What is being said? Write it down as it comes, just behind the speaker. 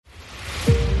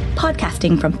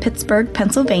Podcasting from Pittsburgh,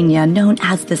 Pennsylvania, known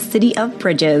as the City of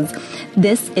Bridges,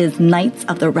 this is Knights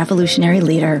of the Revolutionary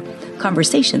Leader,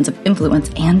 Conversations of Influence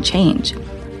and Change.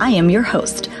 I am your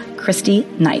host, Christy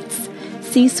Knights,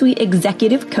 C-suite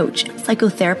executive coach,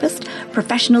 psychotherapist,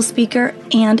 professional speaker,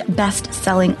 and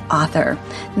best-selling author,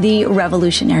 the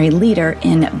revolutionary leader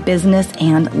in business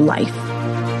and life.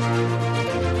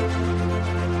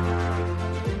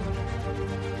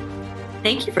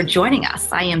 Thank you for joining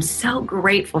us. I am so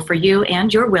grateful for you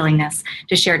and your willingness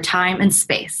to share time and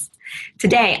space.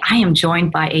 Today, I am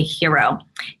joined by a hero,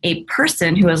 a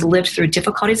person who has lived through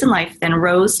difficulties in life, then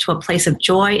rose to a place of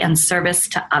joy and service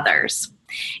to others.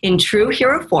 In true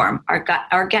hero form,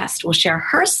 our guest will share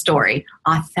her story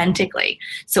authentically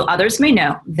so others may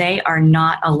know they are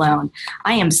not alone.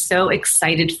 I am so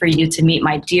excited for you to meet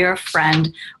my dear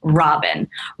friend, Robin.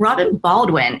 Robin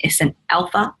Baldwin is an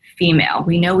alpha female.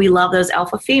 We know we love those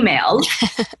alpha females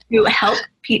who help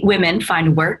women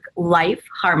find work-life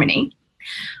harmony.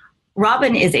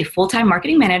 Robin is a full-time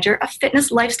marketing manager, a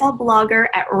fitness lifestyle blogger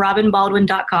at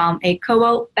robinbaldwin.com, a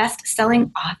Kobo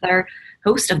best-selling author,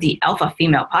 host of the Alpha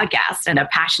Female podcast, and a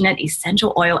passionate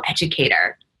essential oil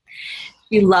educator.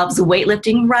 She loves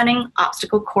weightlifting, running,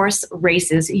 obstacle course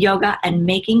races, yoga, and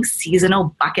making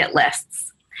seasonal bucket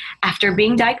lists. After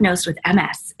being diagnosed with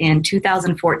MS in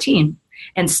 2014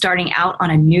 and starting out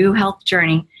on a new health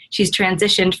journey, she's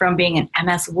transitioned from being an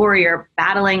MS warrior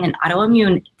battling an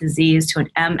autoimmune disease to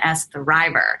an MS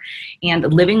thriver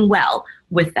and living well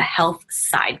with the health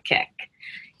sidekick.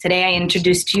 Today, I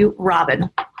introduce to you Robin.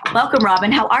 Welcome,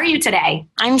 Robin. How are you today?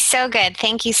 I'm so good.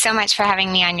 Thank you so much for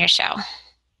having me on your show.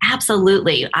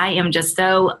 Absolutely. I am just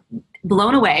so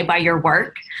blown away by your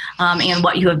work and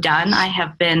what you have done. I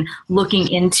have been looking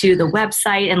into the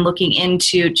website and looking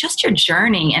into just your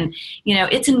journey. And, you know,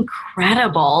 it's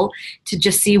incredible to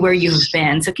just see where you've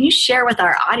been. So can you share with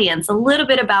our audience a little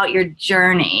bit about your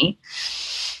journey?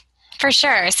 For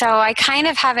sure. So I kind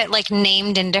of have it like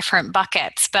named in different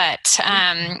buckets, but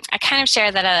I kind of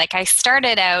share that I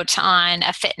started out on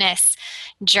a fitness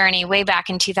journey way back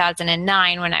in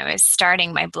 2009 when I was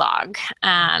starting my blog.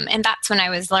 And that's when I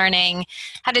was learning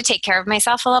how to take care of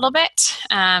myself a little bit,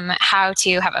 how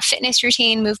to have a fitness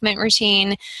routine, movement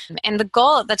routine. And the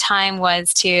goal at the time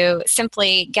was to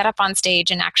simply get up on stage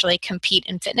and actually compete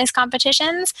in fitness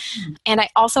competitions. And I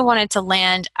also wanted to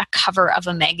land a cover of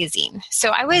a magazine. So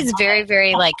I was very,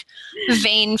 very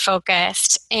vain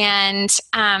focused. And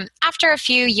after a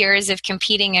few years of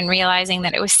competing and realizing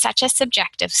that it was such a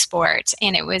subjective sport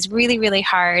and it was really, really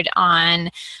hard on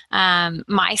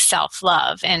my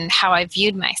self-love and how I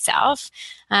viewed myself,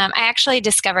 I actually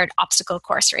discovered obstacle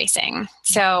course racing.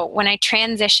 So when I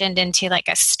transitioned into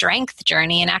a strength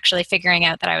journey and actually figuring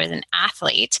out that I was an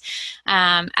athlete,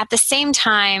 at the same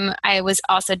time, I was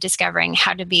also discovering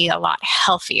how to be a lot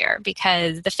healthier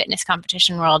because the fitness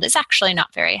competition world is actually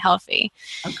not very healthy.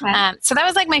 Okay. So that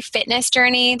was my fitness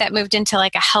journey that moved into a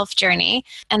health journey.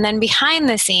 And then behind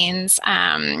the scenes,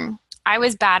 I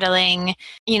was battling,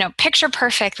 picture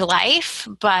perfect life,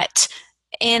 but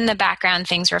in the background,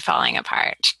 things were falling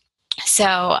apart.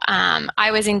 So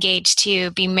I was engaged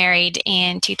to be married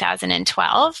in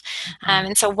 2012.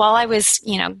 And so while I was,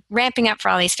 ramping up for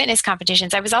all these fitness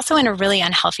competitions, I was also in a really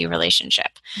unhealthy relationship.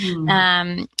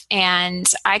 And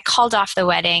I called off the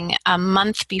wedding a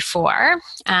month before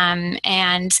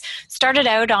and started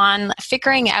out on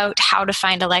figuring out how to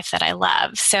find a life that I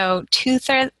love. So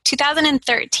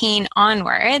 2013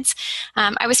 onwards,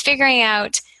 I was figuring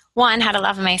out one, how to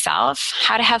love myself,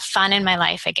 how to have fun in my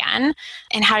life again,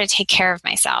 and how to take care of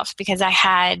myself because I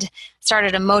had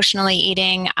started emotionally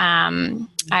eating.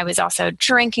 I was also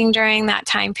drinking during that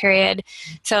time period.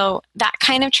 So that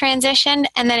kind of transitioned.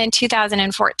 And then in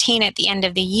 2014, at the end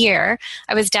of the year,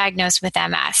 I was diagnosed with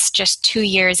MS just 2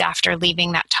 years after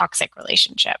leaving that toxic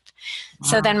relationship. Wow.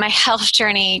 So then my health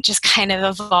journey just kind of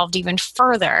evolved even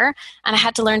further, and I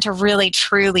had to learn to really,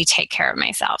 truly take care of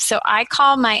myself. So I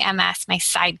call my MS my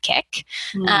sidekick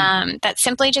that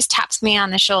simply just taps me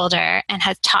on the shoulder and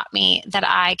has taught me that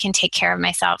I can take care of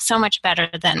myself so much better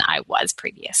than I was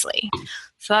previously.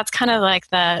 So that's kind of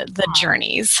the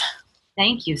journeys.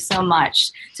 Thank you so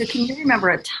much. So can you remember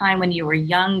a time when you were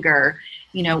younger,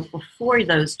 before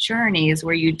those journeys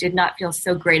where you did not feel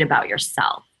so great about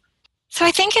yourself? So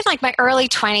I think in my early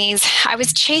 20s, I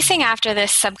was chasing after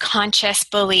this subconscious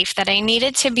belief that I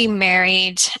needed to be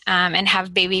married and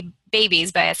have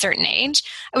babies by a certain age.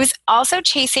 I was also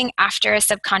chasing after a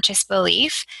subconscious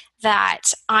belief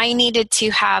that I needed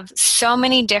to have so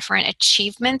many different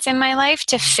achievements in my life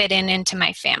to fit into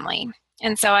my family.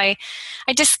 And so I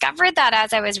discovered that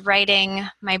as I was writing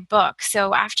my book.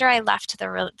 So after I left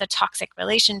the toxic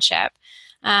relationship,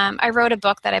 I wrote a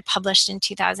book that I published in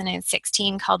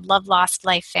 2016 called Love Lost,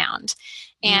 Life Found.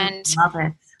 And love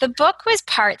it. The book was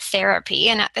part therapy,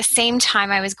 and at the same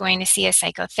time I was going to see a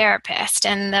psychotherapist.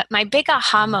 And my big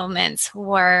aha moments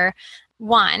were,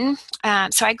 one,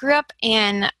 so I grew up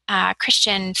in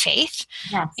Christian faith,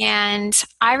 Yes. and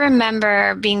I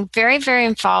remember being very, very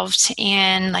involved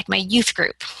in like my youth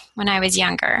group when I was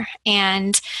younger.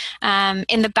 And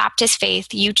in the Baptist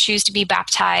faith, you choose to be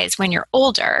baptized when you're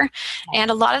older. And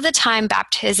a lot of the time,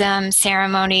 baptism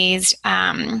ceremonies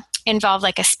involve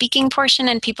like a speaking portion,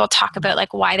 and people talk about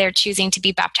like why they're choosing to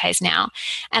be baptized now.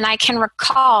 And I can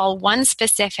recall one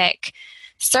specific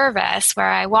service where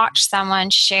I watched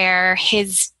someone share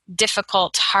his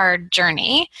difficult, hard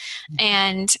journey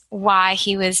and why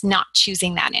he was not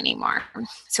choosing that anymore.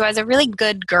 So as a really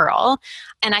good girl,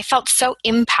 and I felt so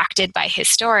impacted by his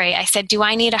story, I said,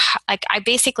 I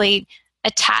basically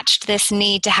attached this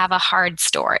need to have a hard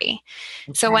story.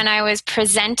 Okay. So when I was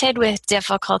presented with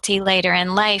difficulty later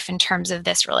in life in terms of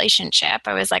this relationship,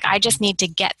 I was like, I just need to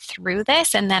get through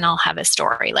this and then I'll have a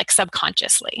story, like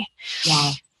subconsciously.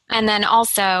 Yeah. And then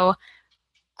also,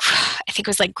 I think it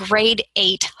was like grade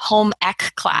 8 home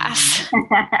ec class.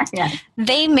 Yeah.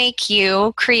 They make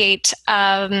you create,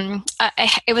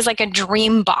 it was like a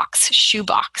dream box, shoe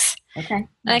box. Okay. And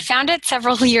I found it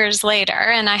several years later,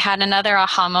 and I had another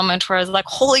aha moment where I was like,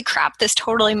 holy crap, this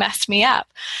totally messed me up.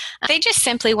 They just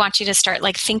simply want you to start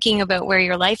like thinking about where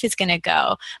your life is going to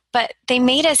go. But they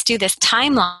made us do this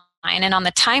timeline. And on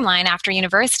the timeline after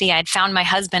university, I'd found my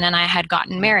husband and I had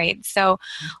gotten married. So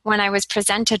when I was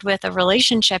presented with a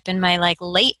relationship in my like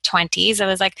late 20s, I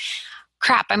was like,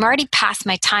 crap, I'm already past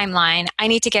my timeline. I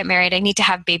need to get married. I need to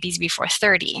have babies before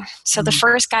 30. So the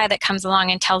first guy that comes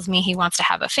along and tells me he wants to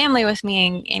have a family with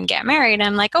me and get married,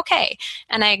 I'm like, okay.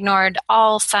 And I ignored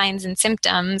all signs and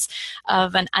symptoms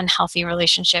of an unhealthy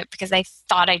relationship because I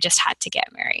thought I just had to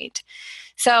get married.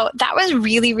 So that was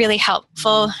really, really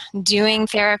helpful, doing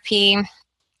therapy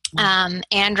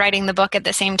and writing the book at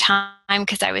the same time,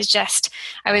 because I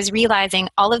was realizing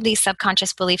all of these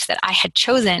subconscious beliefs that I had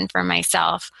chosen for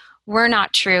myself were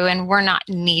not true and were not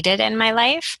needed in my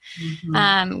life.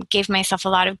 Gave myself a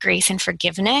lot of grace and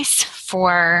forgiveness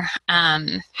for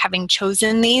having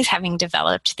chosen these, having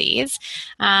developed these,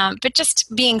 but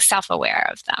just being self-aware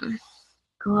of them.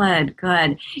 Good.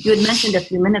 You had mentioned a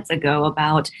few minutes ago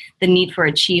about the need for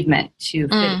achievement to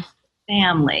fit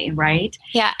family, right?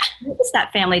 Yeah. What was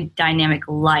that family dynamic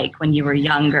like when you were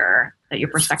younger, that your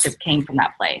perspective came from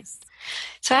that place?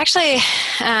 So I actually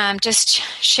just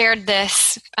shared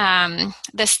this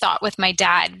thought with my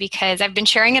dad, because I've been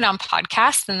sharing it on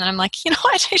podcasts, and then I'm like, you know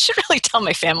what, I should really tell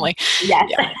my family.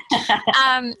 Yes.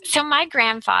 Yeah. So my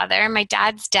grandfather, my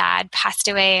dad's dad, passed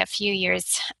away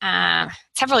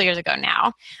several years ago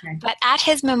now. Okay. But at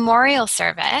his memorial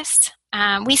service,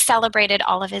 we celebrated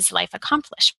all of his life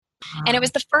accomplishments. And it was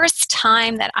the first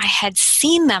time that I had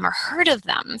seen them or heard of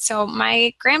them. So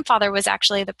my grandfather was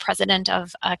actually the president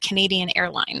of a Canadian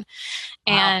airline.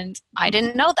 And I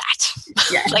didn't know that.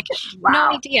 Yeah.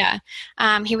 No idea.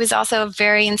 He was also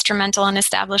very instrumental in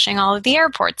establishing all of the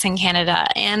airports in Canada.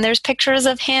 And there's pictures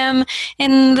of him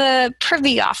in the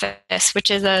Privy Office, which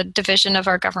is a division of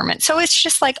our government. So it's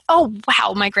just like, oh,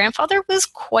 wow, my grandfather was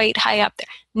quite high up there.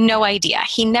 No idea.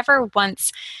 He never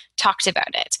once talked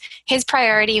about it. His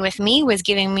priority with me was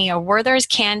giving me a Werther's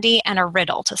candy and a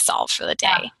riddle to solve for the day.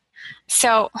 Yeah.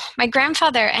 So my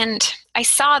grandfather, and I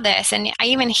saw this, and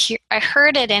I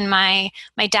heard it in my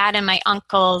dad and my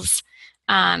uncle's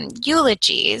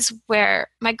eulogies, where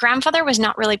my grandfather was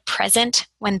not really present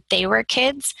when they were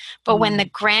kids, but when the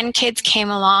grandkids came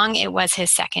along, it was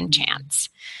his second chance.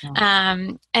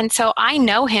 And so I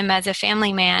know him as a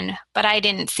family man, but I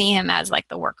didn't see him as like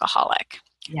the workaholic.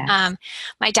 Yes.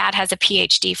 My dad has a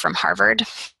PhD from Harvard.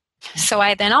 So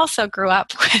I then also grew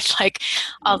up with like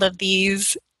all of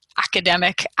these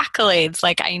academic accolades.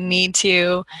 Like I need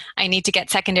to get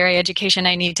secondary education.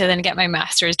 I need to then get my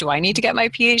master's. Do I need to get my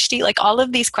PhD? Like all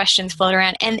of these questions float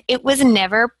around, and it was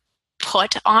never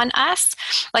put on us.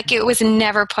 Like it was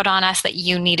never put on us that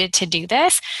you needed to do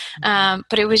this.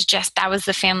 But it was just, that was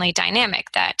the family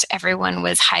dynamic, that everyone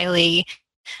was highly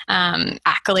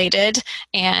accoladed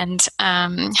and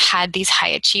had these high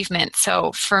achievements.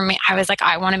 So for me, I was like,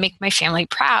 I want to make my family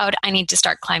proud. I need to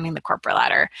start climbing the corporate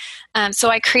ladder. So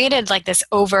I created like this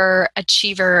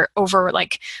overachiever,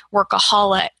 like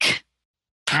workaholic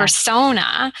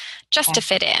persona just to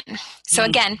fit in. So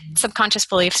again, subconscious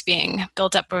beliefs being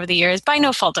built up over the years by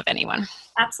no fault of anyone.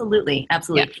 Absolutely.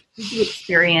 Absolutely. Yeah. Did you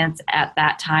experience at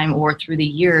that time or through the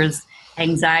years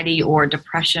anxiety or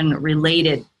depression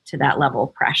related to that level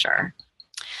of pressure?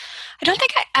 I don't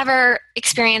think I ever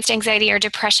experienced anxiety or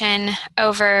depression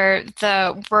over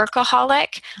the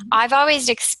workaholic. I've always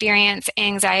experienced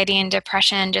anxiety and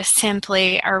depression just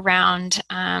simply around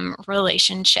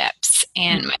relationships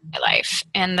in my life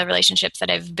and the relationships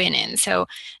that I've been in. So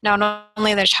not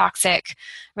only the toxic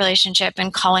relationship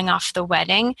and calling off the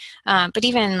wedding, but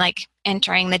even like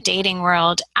entering the dating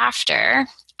world after.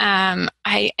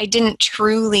 I didn't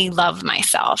truly love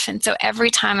myself. And so every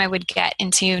time I would get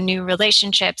into new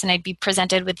relationships and I'd be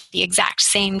presented with the exact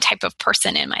same type of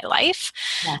person in my life,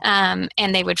 and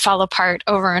they would fall apart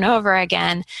over and over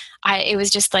again, it was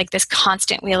just like this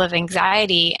constant wheel of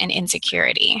anxiety and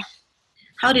insecurity.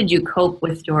 How did you cope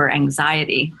with your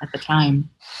anxiety at the time?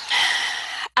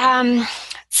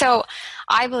 So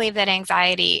I believe that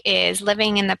anxiety is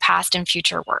living in the past and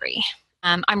future worry.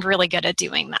 I'm really good at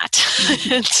doing that.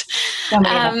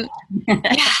 Yeah.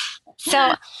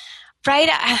 So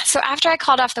after I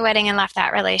called off the wedding and left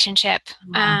that relationship,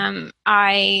 one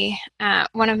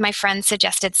of my friends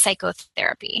suggested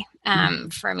psychotherapy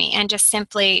for me and just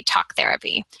simply talk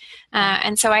therapy.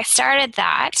 And so I started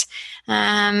that.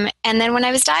 And then when I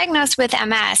was diagnosed with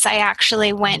MS, I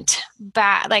actually went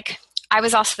back, I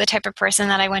was also the type of person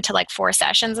that I went to 4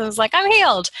 sessions and was like, I'm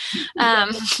healed.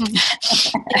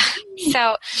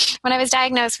 So when I was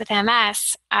diagnosed with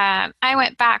MS, I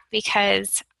went back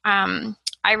because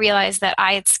I realized that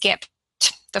I had skipped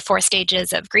the 4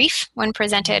 stages of grief when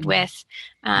presented with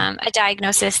a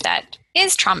diagnosis that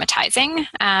is traumatizing.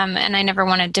 And I never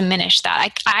want to diminish that.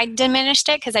 I diminished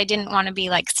it because I didn't want to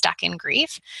be stuck in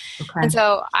grief. Okay. And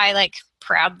so I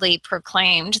proudly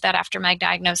proclaimed that after my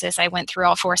diagnosis, I went through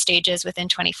all 4 stages within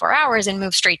 24 hours and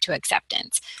moved straight to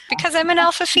acceptance because I'm an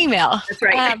alpha female. That's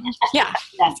right. Yeah.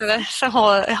 So that's a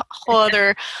whole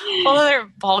other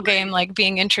ball game,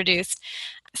 being introduced.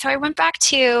 So I went back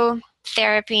to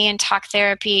therapy and talk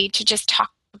therapy to just talk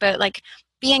about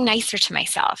being nicer to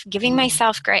myself, giving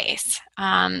myself grace,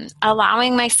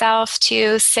 allowing myself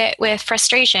to sit with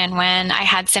frustration when I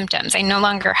had symptoms. I no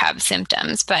longer have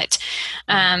symptoms, but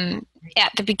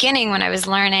at the beginning when I was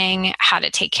learning how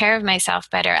to take care of myself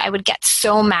better, I would get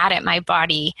so mad at my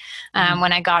body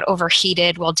when I got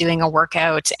overheated while doing a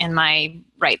workout and my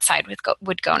right side would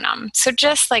go numb. So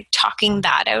just talking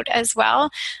that out as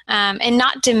well, and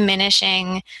not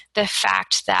diminishing the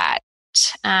fact that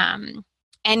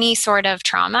any sort of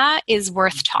trauma is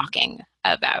worth talking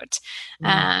about.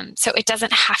 So it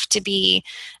doesn't have to be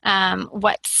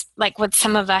what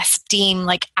some of us deem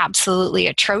absolutely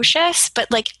atrocious, but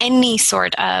any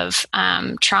sort of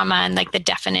trauma and the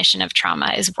definition of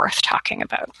trauma is worth talking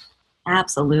about.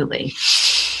 Absolutely.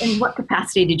 In what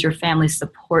capacity did your family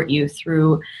support you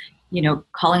through,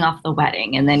 calling off the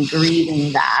wedding and then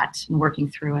grieving that and working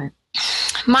through it?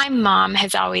 My mom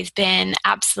has always been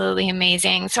absolutely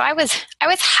amazing. So I was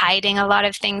hiding a lot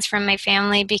of things from my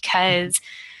family because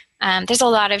there's a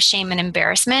lot of shame and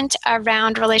embarrassment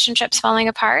around relationships falling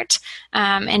apart,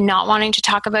 and not wanting to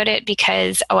talk about it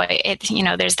because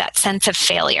there's that sense of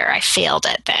failure. I failed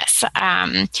at this.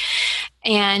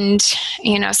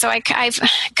 So I've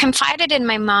confided in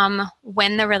my mom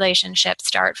when the relationship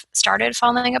started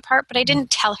falling apart, but I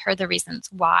didn't tell her the reasons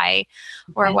why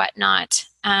or whatnot.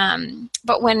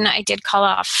 But when I did call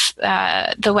off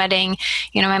the wedding,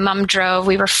 my mom drove.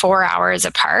 We were 4 hours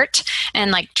apart,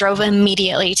 and drove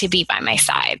immediately to be by my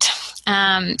side.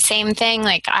 Same thing.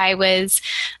 I was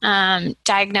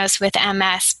diagnosed with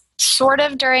MS sort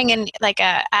of during an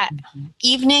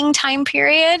evening time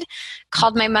period.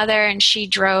 Called my mother and she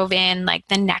drove in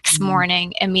the next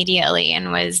morning immediately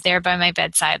and was there by my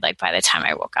bedside by the time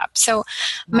I woke up. So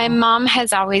my mom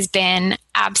has always been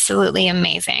absolutely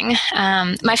amazing.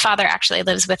 My father actually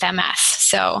lives with MS.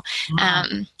 So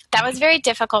that was very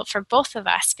difficult for both of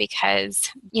us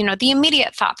because, the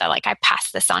immediate thought that I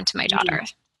passed this on to my daughter.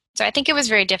 So I think it was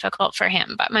very difficult for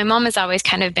him. But my mom has always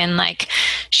kind of been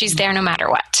she's there no matter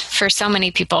what for so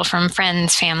many people, from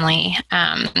friends, family,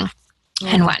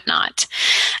 and whatnot.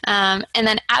 And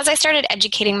then as I started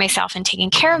educating myself and taking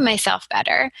care of myself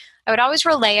better, I would always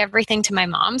relay everything to my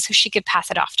mom so she could pass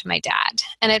it off to my dad.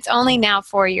 And it's only now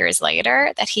 4 years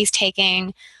later that he's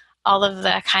taking all of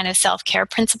the kind of self-care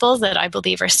principles that I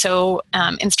believe are so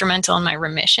instrumental in my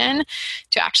remission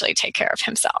to actually take care of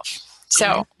himself.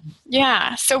 So,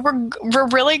 yeah, so we're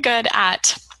really good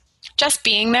at just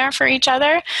being there for each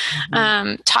other,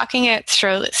 talking it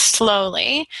through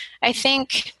slowly. I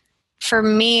think for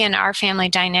me and our family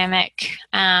dynamic,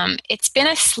 it's been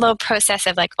a slow process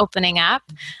of like opening up.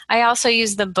 I also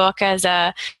use the book as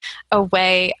a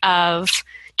way of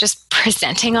just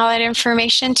presenting all that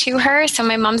information to her. So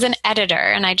my mom's an editor,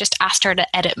 and I just asked her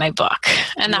to edit my book.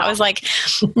 And that was like,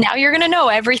 now you're going to know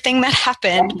everything that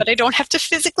happened, but I don't have to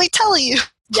physically tell you.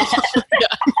 Yes.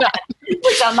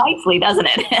 Works out nicely, doesn't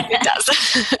it? It does.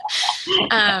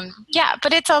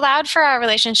 But it's allowed for our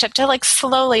relationship to like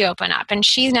slowly open up. And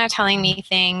she's now telling me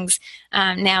things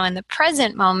now in the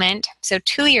present moment. So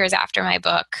 2 years after my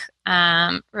book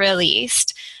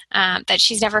released, that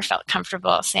she's never felt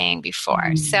comfortable saying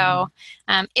before. So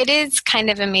it is kind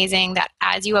of amazing that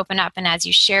as you open up and as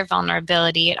you share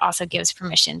vulnerability, it also gives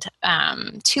permission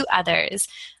to others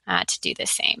to do the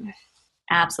same.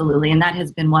 Absolutely. And that has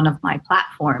been one of my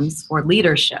platforms for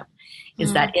leadership,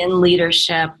 is that in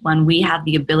leadership, when we have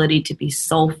the ability to be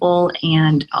soulful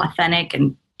and authentic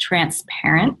and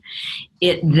transparent,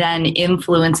 it then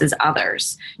influences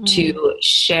others to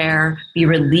share, be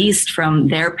released from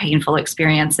their painful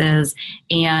experiences,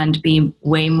 and be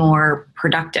way more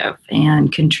productive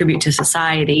and contribute to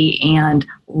society and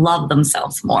love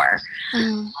themselves more.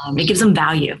 It gives them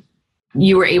value.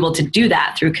 You were able to do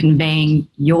that through conveying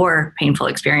your painful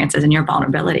experiences and your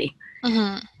vulnerability.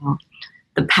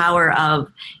 The power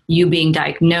of you being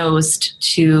diagnosed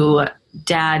to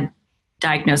dad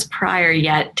diagnosed prior,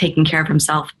 yet taking care of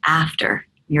himself after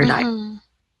your diagnosis.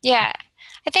 Yeah.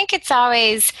 I think it's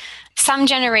always, some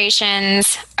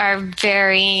generations are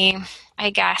very, I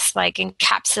guess, like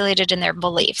encapsulated in their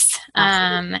beliefs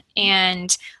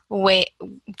and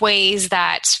ways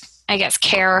that, I guess,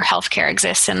 care or healthcare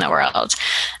exists in the world.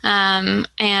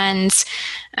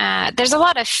 There's a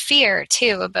lot of fear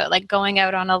too about like going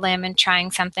out on a limb and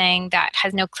trying something that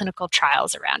has no clinical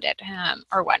trials around it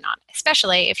or whatnot,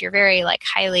 especially if you're very like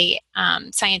highly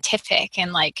scientific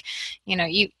and like, you know,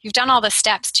 you've done all the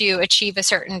steps to achieve a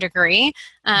certain degree.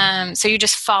 So you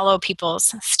just follow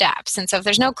people's steps. And so if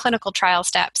there's no clinical trial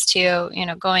steps to, you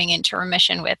know, going into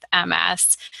remission with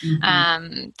MS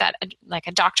that like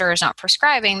a doctor is not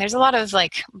prescribing, there's a lot of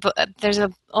like, there's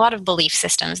a lot of belief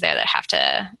systems there that have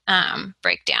to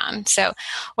break down. So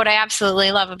what I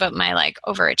absolutely love about my like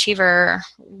overachiever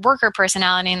worker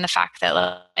personality and the fact that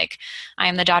like I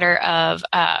am the daughter of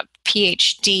a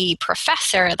PhD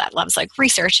professor that loves like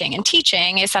researching and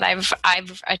teaching is that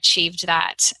I've achieved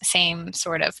that same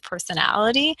sort of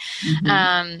personality.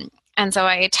 And so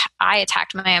I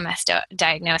attacked my MS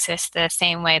diagnosis the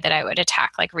same way that I would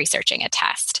attack like researching a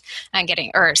test and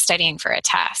studying for a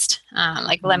test.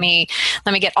 Let me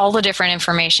get all the different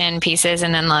information pieces,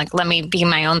 and then like let me be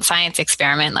my own science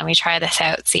experiment. Let me try this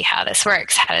out, see how this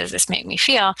works. How does this make me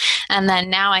feel? And then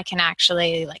now I can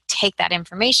actually like take that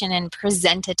information and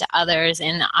present it to others.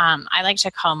 And I like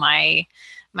to call my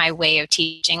way of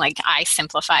teaching, like I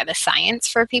simplify the science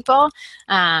for people.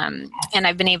 And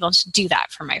I've been able to do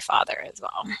that for my father as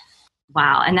well.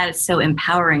 Wow. And that is so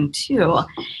empowering too.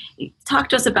 Talk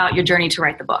to us about your journey to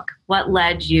write the book. What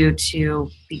led you to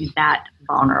be that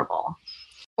vulnerable?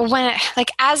 When,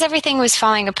 like, as everything was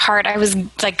falling apart, I was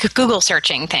like Google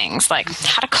searching things like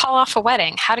how to call off a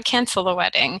wedding, how to cancel a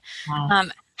wedding,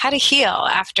 how to heal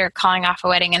after calling off a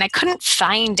wedding, and I couldn't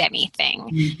find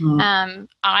anything.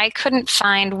 I couldn't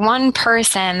find one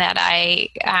person that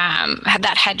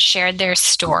that had shared their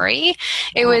story.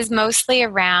 It was mostly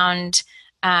around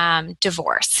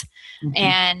divorce,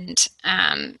 and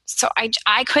so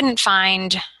I couldn't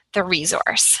find the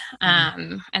resource,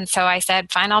 and so I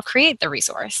said, "Fine, I'll create the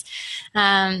resource."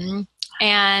 And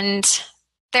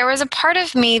there was a part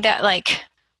of me that like,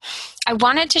 I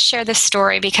wanted to share this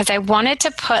story because I wanted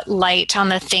to put light on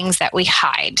the things that we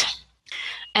hide.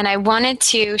 And I wanted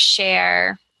to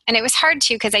share, and it was hard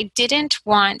too because I didn't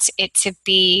want it to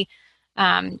be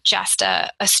just a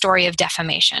story of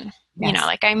defamation. Yes. You know,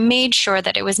 like I made sure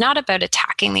that it was not about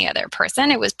attacking the other person.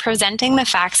 It was presenting the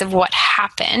facts of what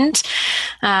happened,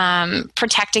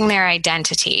 protecting their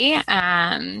identity.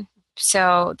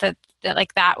 So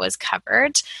that was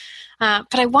covered.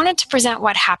 But I wanted to present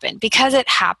what happened because it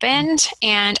happened,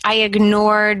 and I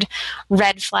ignored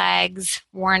red flags,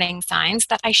 warning signs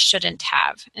that I shouldn't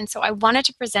have. And so I wanted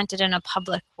to present it in a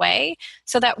public way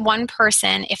so that one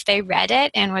person, if they read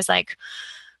it and was like,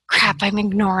 crap, I'm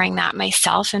ignoring that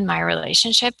myself in my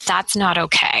relationship, that's not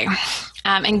okay.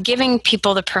 And giving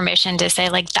people the permission to say,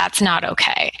 like, that's not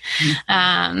okay.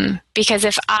 Because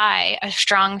if I, a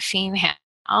strong female,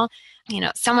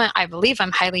 someone, I believe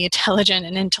I'm highly intelligent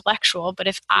and intellectual, but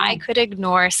if I could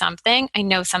ignore something, I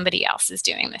know somebody else is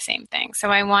doing the same thing. So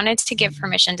I wanted to give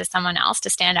permission to someone else to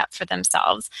stand up for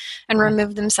themselves and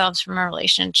remove themselves from a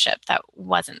relationship that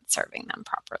wasn't serving them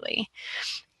properly.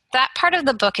 That part of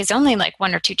the book is only like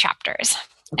 1 or 2 chapters.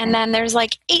 Okay. And then there's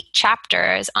like 8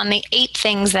 chapters on the 8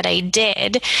 things that I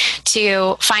did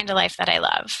to find a life that I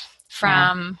love.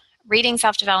 From reading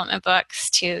self-development books,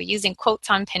 to using quotes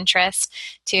on Pinterest,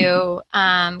 to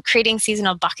creating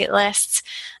seasonal bucket lists,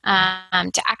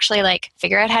 to actually like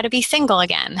figure out how to be single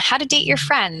again, how to date your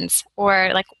friends,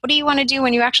 or like what do you want to do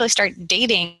when you actually start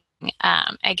dating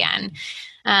again,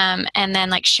 and then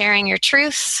like sharing your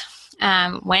truths,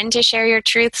 when to share your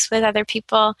truths with other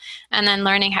people, and then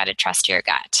learning how to trust your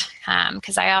gut,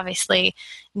 because I obviously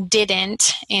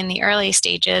didn't in the early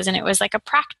stages, and it was like a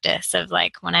practice of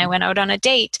like when I went out on a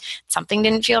date, something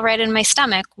didn't feel right in my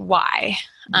stomach, why?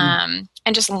 And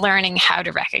just learning how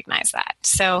to recognize that.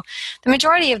 So the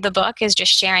majority of the book is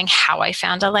just sharing how I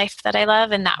found a life that I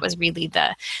love, and that was really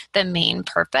the main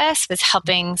purpose, was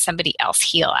helping somebody else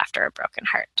heal after a broken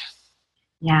heart.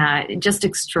 Yeah, just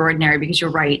extraordinary, because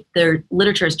you're right. The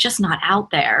literature is just not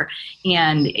out there.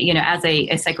 And, as a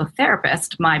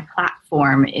psychotherapist, my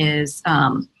platform is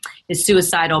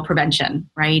suicidal prevention,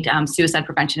 right? Suicide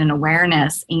prevention and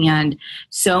awareness. And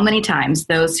so many times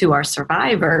those who are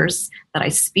survivors that I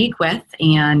speak with,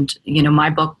 and, my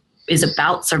book is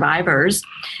about survivors,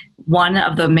 one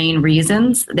of the main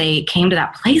reasons they came to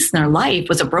that place in their life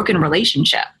was a broken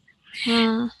relationship.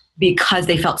 Because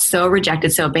they felt so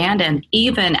rejected, so abandoned.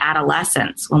 Even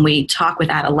adolescents, when we talk with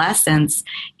adolescents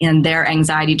and their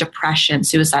anxiety, depression,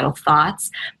 suicidal thoughts,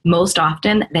 most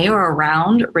often they are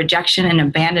around rejection and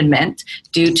abandonment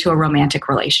due to a romantic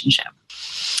relationship.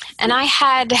 And I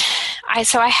have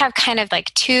kind of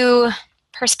like 2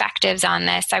 perspectives on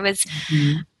this.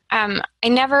 I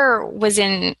never was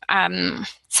in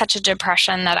such a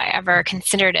depression that I ever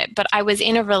considered it, but I was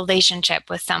in a relationship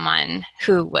with someone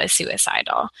who was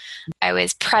suicidal. I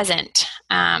was present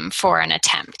for an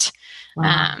attempt.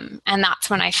 Wow. And that's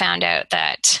when I found out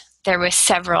that there were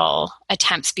several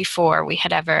attempts before we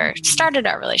had ever started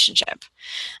our relationship.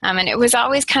 And it was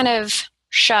always kind of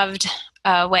shoved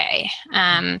away.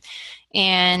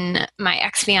 In my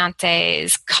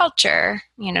ex-fiance's culture,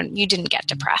 you didn't get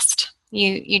depressed.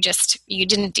 You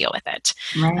didn't deal with it.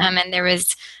 Right. And there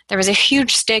was a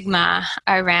huge stigma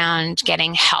around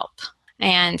getting help.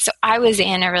 And so I was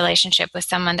in a relationship with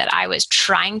someone that I was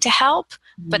trying to help,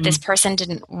 but this person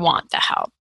didn't want the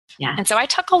help. Yeah. And so I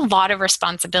took a lot of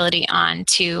responsibility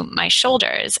onto my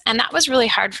shoulders. And that was really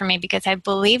hard for me, because I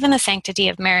believe in the sanctity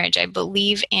of marriage. I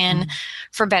believe in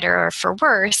for better or for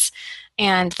worse.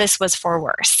 And this was for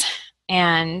worse.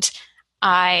 And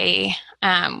I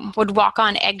would walk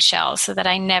on eggshells so that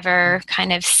I never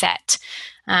kind of set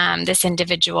this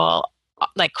individual,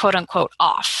 like, quote unquote,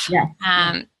 off. Yeah.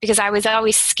 Because I was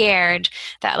always scared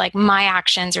that like my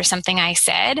actions or something I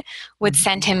said would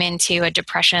send him into a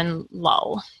depression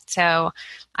lull. So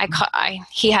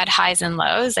he had highs and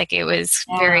lows. Like it was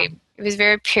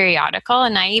very periodical.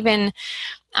 And I even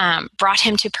brought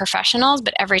him to professionals,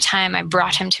 but every time I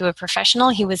brought him to a professional,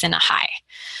 he was in a high.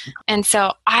 And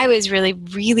so I was really,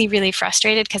 really, really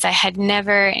frustrated, because I had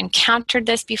never encountered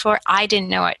this before. I didn't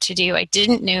know what to do. I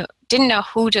didn't know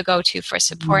who to go to for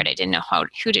support. I didn't know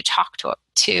who to talk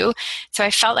to. So I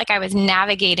felt like I was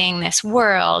navigating this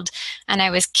world, and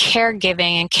I was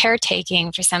caregiving and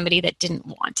caretaking for somebody that didn't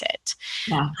want it.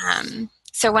 Yeah.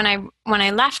 So when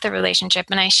I left the relationship,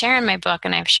 and I share in my book,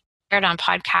 and I've shared on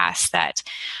podcasts, that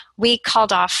we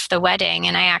called off the wedding,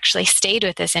 and I actually stayed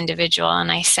with this individual,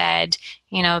 and I said,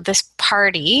 this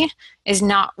party is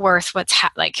not worth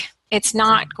it's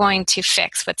not going to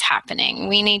fix what's happening.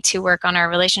 We need to work on our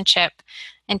relationship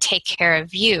and take care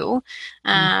of you.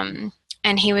 And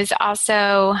he was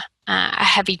also a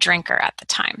heavy drinker at the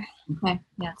time. Okay.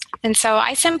 Yes. And so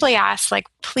I simply asked, like,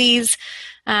 please,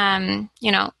 can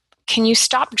you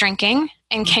stop drinking,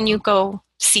 and can you go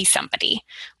see somebody,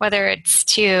 whether it's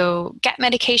to get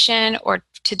medication or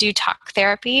to do talk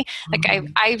therapy. Like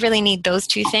I really need those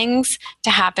 2 things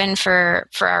to happen for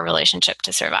our relationship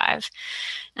to survive.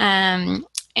 And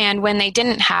when they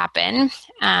didn't happen,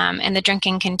 and the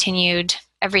drinking continued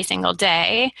every single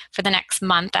day for the next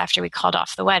month after we called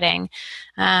off the wedding,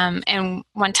 and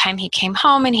one time he came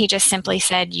home and he just simply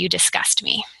said, "You disgust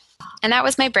me." And that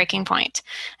was my breaking point.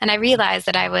 And I realized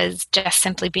that I was just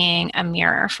simply being a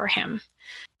mirror for him.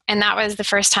 And that was the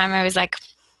first time I was like,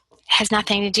 has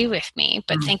nothing to do with me,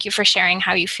 but thank you for sharing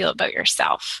how you feel about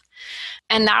yourself.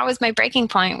 And that was my breaking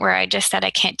point where I just said, I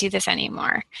can't do this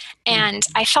anymore. And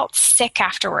I felt sick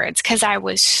afterwards because I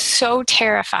was so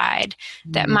terrified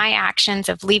that my actions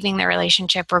of leaving the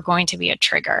relationship were going to be a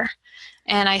trigger.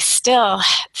 And I still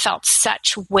felt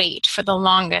such weight for the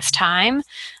longest time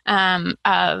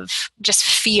of just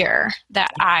fear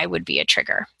that I would be a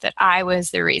trigger, that I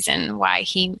was the reason why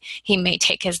he may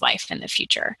take his life in the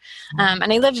future.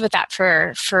 And I lived with that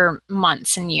for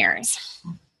months and years.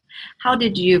 How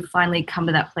did you finally come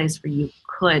to that place where you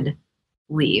could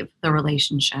leave the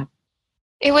relationship?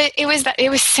 It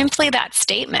was simply that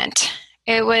statement.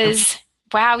 It was,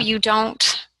 wow, you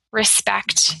don't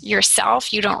respect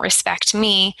yourself. You don't respect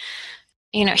me.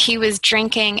 You know, he was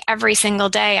drinking every single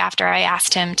day after I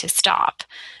asked him to stop,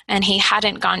 and he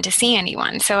hadn't gone to see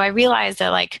anyone. So I realized that,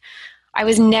 like, I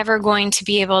was never going to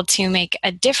be able to make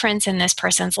a difference in this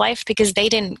person's life because they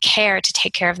didn't care to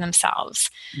take care of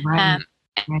themselves. Right.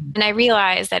 And I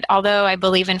realized that although I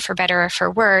believe in for better or for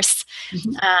worse,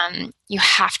 you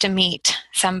have to meet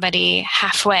somebody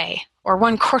halfway or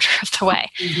 1/4 of the way.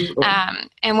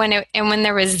 And when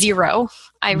there was zero,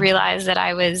 I realized that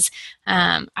I was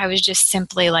just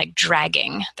simply like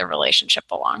dragging the relationship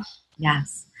along.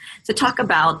 Yes. So talk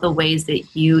about the ways that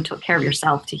you took care of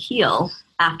yourself to heal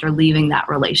after leaving that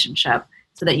relationship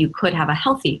so that you could have a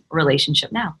healthy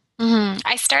relationship now.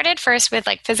 I started first with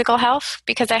like physical health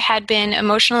because I had been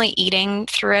emotionally eating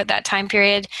throughout that time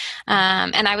period.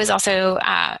 And I was also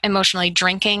emotionally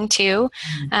drinking too.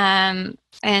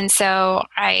 And so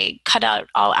I cut out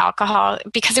all alcohol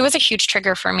because it was a huge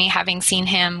trigger for me having seen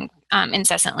him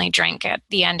incessantly drink at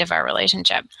the end of our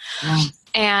relationship.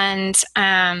 And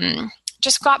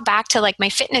just got back to like my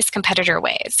fitness competitor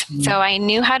ways. So I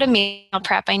knew how to meal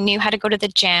prep. I knew how to go to the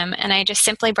gym, and I just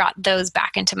simply brought those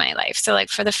back into my life. So like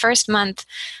for the first month,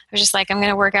 I was just like, I'm going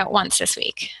to work out once this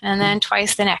week, and then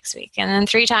twice the next week, and then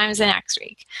 3 times the next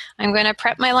week. I'm going to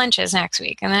prep my lunches next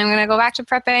week, and then I'm going to go back to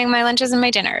prepping my lunches and my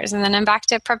dinners, and then I'm back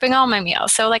to prepping all my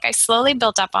meals. So like I slowly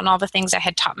built up on all the things I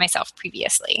had taught myself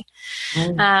previously.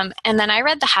 And then I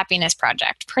read The Happiness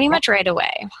Project pretty much right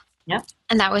away. Yep.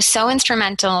 And that was so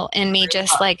instrumental in me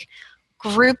just like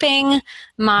grouping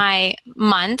my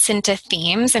months into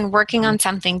themes and working on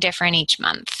something different each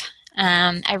month.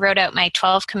 I wrote out my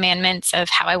 12 commandments of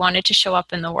how I wanted to show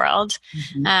up in the world.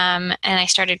 And I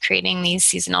started creating these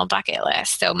seasonal bucket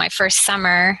lists. So my first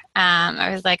summer, I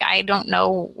was like, I don't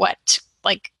know what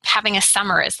like having a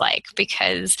summer is like,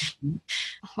 because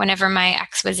whenever my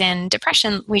ex was in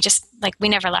depression, we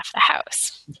never left the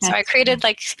house. So I created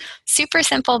like super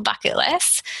simple bucket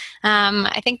lists.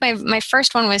 I think my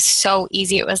first one was so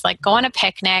easy. It was like go on a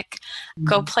picnic,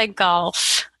 go play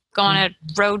golf, go on a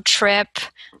road trip,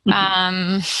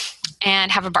 and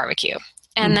have a barbecue.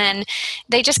 And then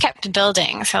they just kept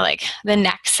building. So like the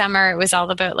next summer, it was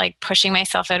all about like pushing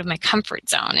myself out of my comfort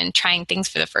zone and trying things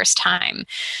for the first time.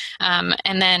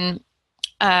 And then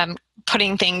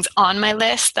putting things on my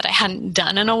list that I hadn't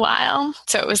done in a while.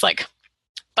 So it was like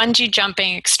bungee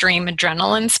jumping, extreme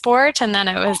adrenaline sport. And then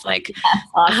it was like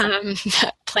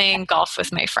playing golf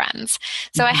with my friends.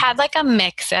 So I had like a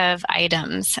mix of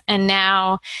items. And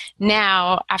now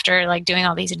after like doing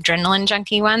all these adrenaline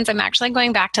junkie ones, I'm actually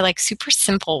going back to like super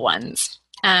simple ones.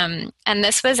 And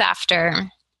this was after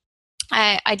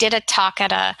I did a talk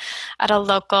at a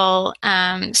local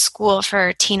school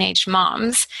for teenage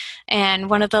moms, and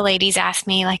one of the ladies asked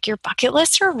me like, your bucket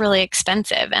lists are really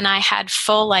expensive. And I had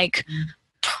full like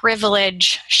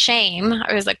privilege shame.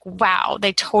 I was like, wow,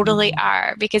 they totally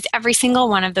are, because every single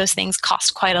one of those things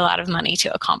cost quite a lot of money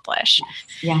to accomplish.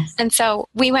 Yes. And so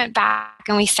we went back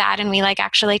and we sat and we like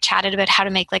actually chatted about how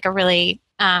to make like a really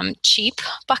cheap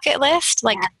bucket list,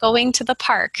 like going to the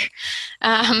park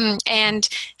and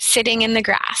sitting in the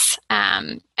grass.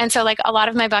 And so like a lot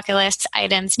of my bucket list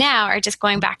items now are just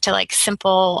going back to like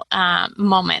simple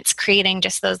moments, creating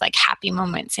just those like happy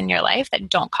moments in your life that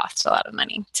don't cost a lot of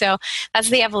money. So that's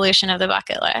the evolution of the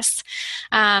bucket list.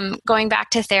 Going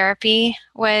back to therapy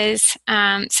was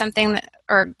something that,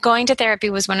 or going to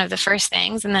therapy was one of the first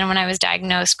things. And then when I was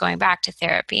diagnosed, going back to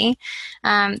therapy.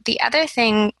 The other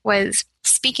thing was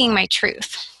speaking my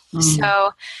truth.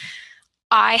 So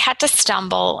I had to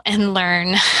stumble and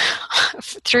learn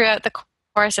throughout the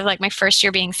course of like my first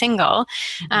year being single,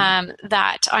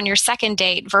 that on your second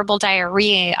date, verbal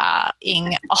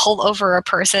diarrheaing all over a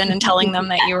person and telling them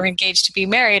that you were engaged to be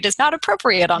married is not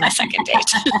appropriate on a second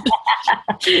date.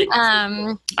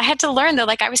 I had to learn that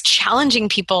like I was challenging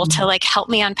people to like help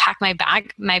me unpack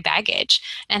my baggage,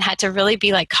 and had to really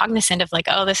be like cognizant of like,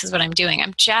 oh, this is what I'm doing.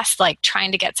 I'm just like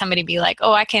trying to get somebody to be like,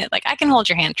 oh, I can hold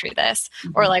your hand through this,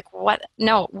 or like, what?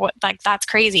 No, what? Like that's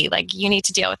crazy. Like you need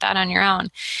to deal with that on your own.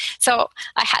 So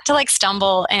I had to like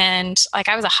stumble, and like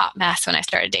I was a hot mess when I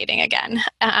started dating again,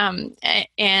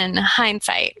 in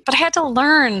hindsight. But I had to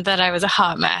learn that I was a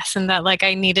hot mess, and that like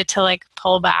I needed to like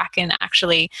pull back and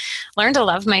actually learn to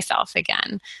love myself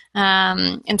again,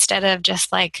 instead of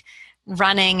just like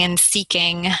running and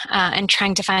seeking and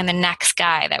trying to find the next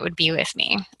guy that would be with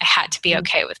me. I had to be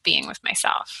okay with being with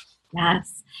myself.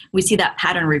 Yes. We see that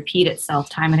pattern repeat itself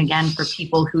time and again for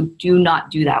people who do not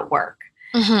do that work.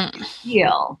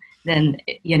 Heal, then,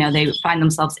 they find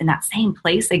themselves in that same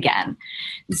place again.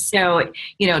 So,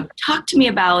 talk to me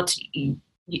about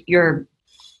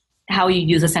how you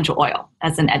use essential oil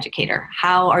as an educator.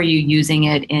 How are you using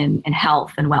it in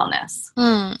health and wellness?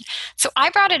 So I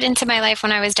brought it into my life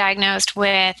when I was diagnosed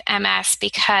with MS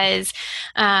because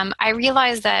I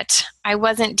realized that I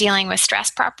wasn't dealing with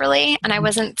stress properly and I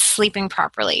wasn't sleeping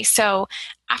properly. So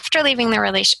after leaving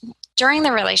during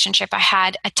the relationship, I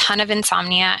had a ton of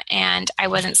insomnia and I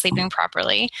wasn't sleeping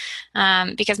properly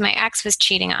because my ex was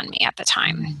cheating on me at the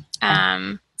time.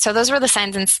 So those were the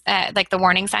signs, like the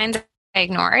warning signs I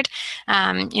ignored.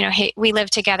 We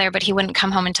lived together, but he wouldn't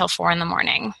come home until 4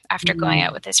 a.m. after going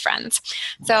out with his friends.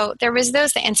 So there was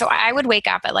those things. And so I would wake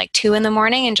up at like 2 a.m.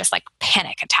 and just like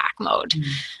panic attack mode.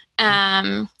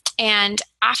 And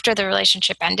after the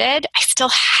relationship ended, I still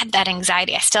had that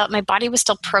anxiety. My body was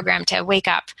still programmed to wake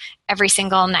up every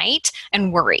single night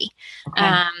and worry.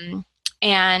 Okay.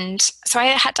 And so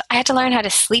I had to learn how to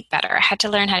sleep better. I had to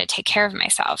learn how to take care of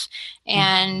myself.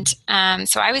 And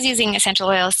so I was using essential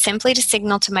oils simply to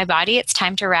signal to my body it's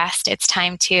time to rest, it's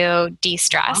time to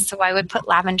de-stress. So I would put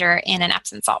lavender in an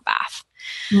Epsom salt bath.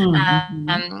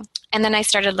 And then I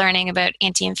started learning about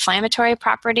anti-inflammatory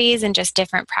properties and just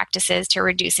different practices to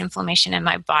reduce inflammation in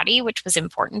my body, which was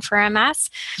important for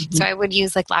MS. So I would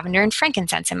use like lavender and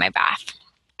frankincense in my bath.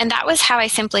 And that was how I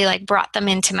simply like brought them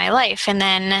into my life. And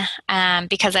then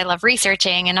because I love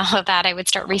researching and all of that, I would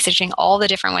start researching all the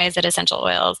different ways that essential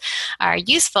oils are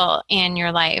useful in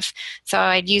your life. So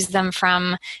I'd use them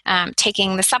from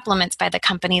taking the supplements by the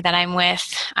company that I'm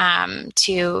with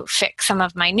to fix some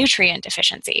of my nutrient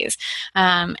deficiencies.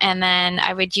 And then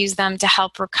I would use them to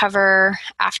help recover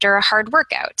after a hard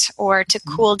workout or to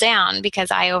cool down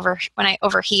because when I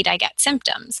overheat, I get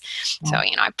symptoms. So,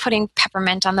 I'm putting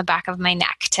peppermint on the back of my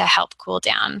neck to help cool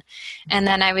down. And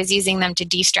then I was using them to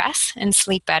de-stress and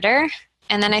sleep better.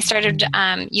 And then I started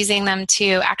using them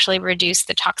to actually reduce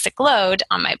the toxic load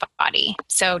on my body.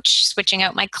 So switching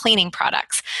out my cleaning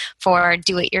products for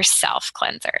do-it-yourself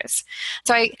cleansers.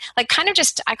 So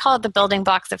I call it the building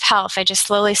blocks of health. I just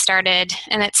slowly started,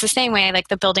 and it's the same way like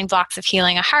the building blocks of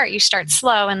healing a heart. You start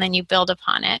slow and then you build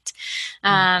upon it.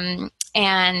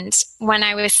 And when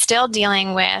I was still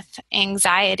dealing with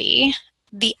anxiety,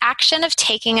 the action of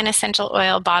taking an essential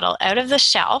oil bottle out of the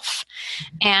shelf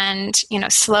and,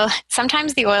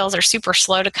 sometimes the oils are super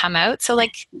slow to come out. So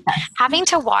like having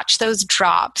to watch those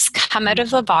drops come out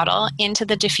of the bottle into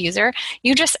the diffuser,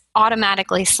 you just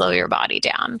automatically slow your body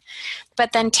down.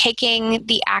 But then taking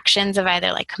the actions of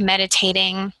either like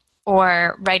meditating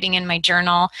or writing in my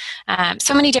journal,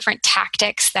 so many different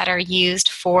tactics that are used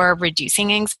for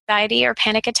reducing anxiety or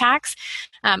panic attacks,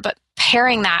 but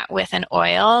pairing that with an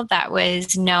oil that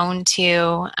was known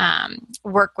to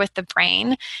work with the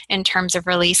brain in terms of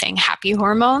releasing happy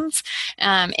hormones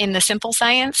in the simple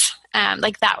science,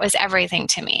 like that was everything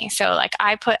to me. So like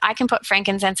I can put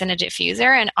frankincense in a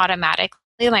diffuser and automatically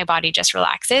my body just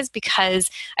relaxes because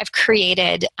I've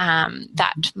created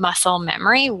that muscle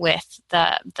memory with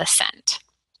the scent.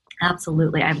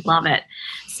 Absolutely. I love it.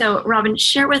 So Robin,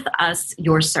 share with us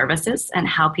your services and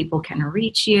how people can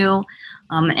reach you,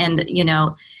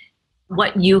 and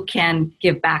what you can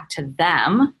give back to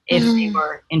them if they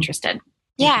were interested.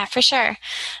 Yeah, for sure.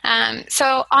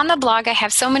 So on the blog, I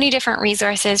have so many different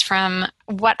resources from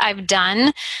what I've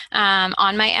done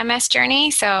on my MS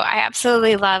journey. So I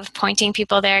absolutely love pointing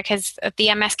people there because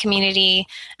the MS community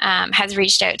has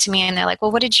reached out to me and they're like,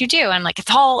 well, what did you do? And I'm like, it's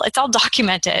all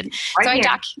documented. Right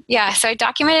so I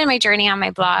documented my journey on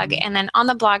my blog. And then on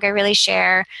the blog, I really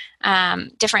share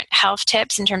different health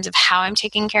tips in terms of how I'm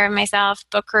taking care of myself,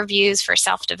 book reviews for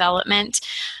self-development,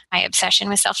 my obsession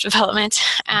with self-development.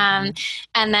 And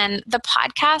then the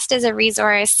podcast is a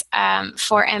resource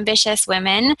for ambitious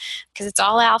women, because it's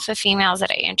all alpha females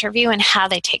that I interview and how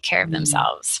they take care of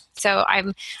themselves. So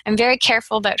I'm very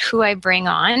careful about who I bring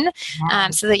on,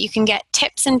 so that you can get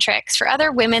tips and tricks for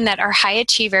other women that are high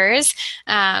achievers,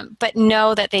 but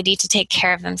know that they need to take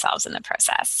care of themselves in the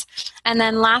process. And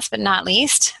then last but not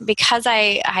least, because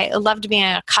I loved being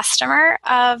a customer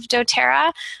of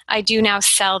doTERRA, I do now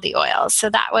sell the oils. So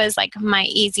that was like my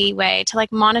easy way to like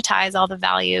monetize all the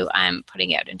value I'm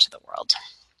putting out into the world.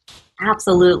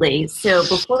 Absolutely. So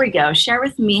before we go, share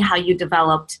with me how you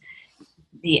developed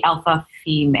the alpha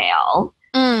female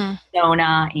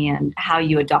persona and how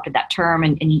you adopted that term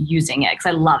and using it, because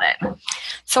I love it.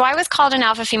 So I was called an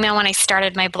alpha female when I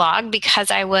started my blog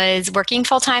because I was working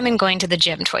full-time and going to the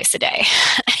gym twice a day.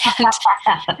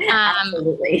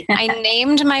 Absolutely. I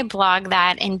named my blog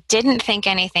that and didn't think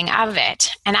anything of it.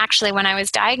 And actually, when I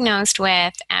was diagnosed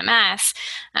with MS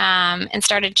and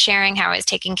started sharing how I was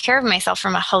taking care of myself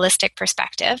from a holistic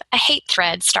perspective, a hate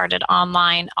thread started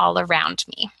online all around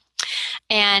me.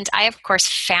 And I, of course,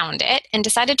 found it and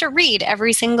decided to read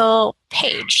every single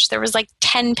page. There was like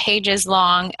 10 pages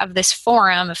long of this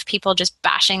forum of people just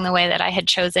bashing the way that I had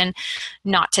chosen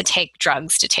not to take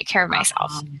drugs to take care of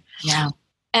myself. Yeah.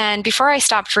 And before I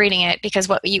stopped reading it, because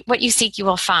what you seek, you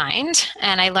will find.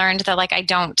 And I learned that like I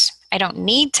don't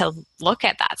need to look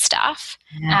at that stuff.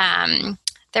 Yeah.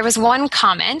 There was one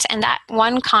comment, and that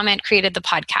one comment created the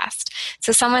podcast.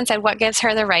 So someone said, what gives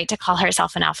her the right to call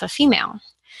herself an alpha female?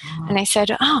 And I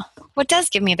said, what does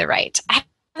give me the right? I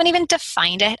haven't even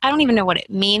defined it. I don't even know what it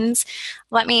means.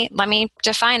 Let me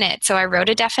define it. So I wrote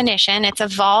a definition. It's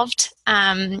evolved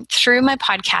through my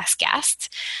podcast guests.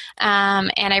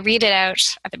 And I read it out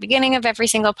at the beginning of every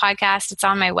single podcast. It's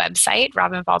on my website,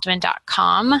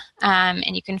 robinbaldwin.com.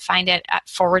 And you can find it at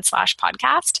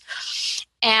 /podcast.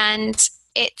 And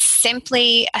it's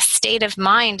simply a state of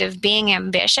mind of being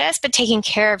ambitious, but taking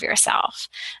care of yourself.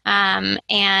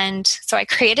 And so I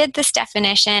created this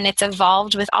definition. It's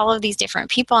evolved with all of these different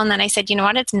people. And then I said, you know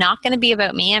what? It's not going to be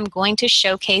about me. I'm going to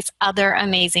showcase other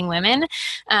amazing women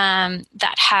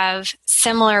that have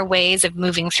similar ways of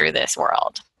moving through this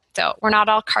world. So we're not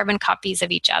all carbon copies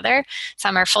of each other.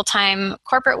 Some are full-time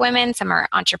corporate women. Some are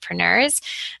entrepreneurs.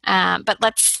 But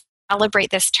let's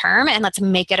celebrate this term and let's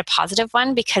make it a positive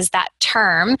one, because that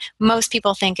term most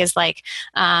people think is like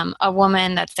a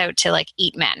woman that's out to like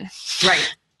eat men.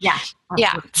 Right. Yeah. Absolutely.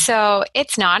 Yeah. So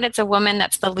it's not. It's a woman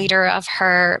that's the leader of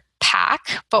her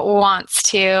pack, but wants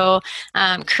to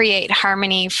create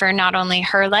harmony for not only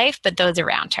her life, but those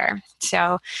around her.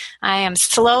 So I am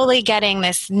slowly getting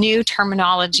this new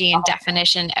terminology and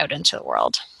definition out into the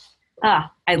world.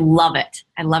 I love it.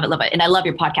 I love it, love it. And I love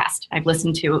your podcast. I've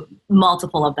listened to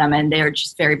multiple of them and they're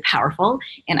just very powerful.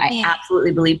 And I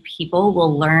absolutely believe people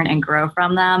will learn and grow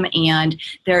from them. And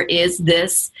there is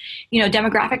this,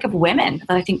 demographic of women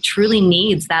that I think truly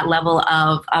needs that level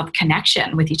of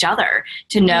connection with each other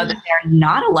to know that they're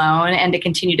not alone and to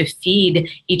continue to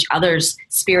feed each other's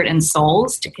spirit and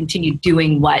souls to continue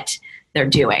doing what they're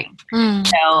doing.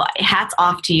 So hats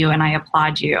off to you and I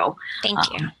applaud you. Thank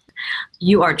you.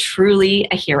 You are truly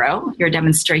a hero. Your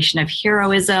demonstration of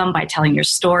heroism by telling your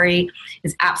story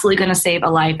is absolutely going to save a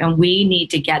life. And we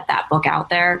need to get that book out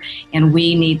there. And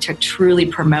we need to truly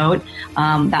promote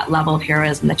that level of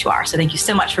heroism that you are. So thank you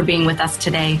so much for being with us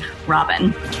today,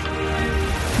 Robin.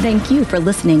 Thank you for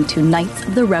listening to Knights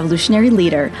of the Revolutionary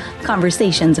Leader,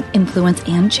 Conversations of Influence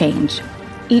and Change.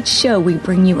 Each show, we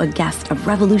bring you a guest of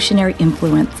revolutionary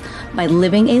influence by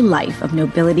living a life of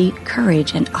nobility,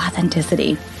 courage, and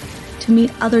authenticity. To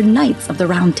meet other Knights of the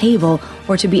Round Table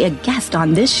or to be a guest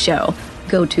on this show,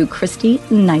 go to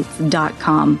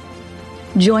ChristyKnights.com.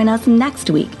 Join us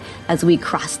next week as we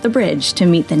cross the bridge to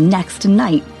meet the next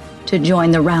Knight to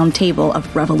join the round table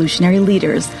of revolutionary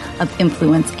leaders of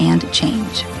influence and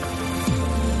change.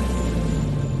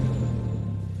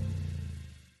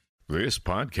 This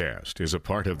podcast is a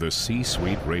part of the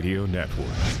C-Suite Radio Network.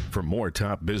 For more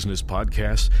top business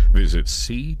podcasts, visit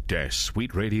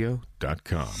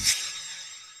c-suiteradio.com.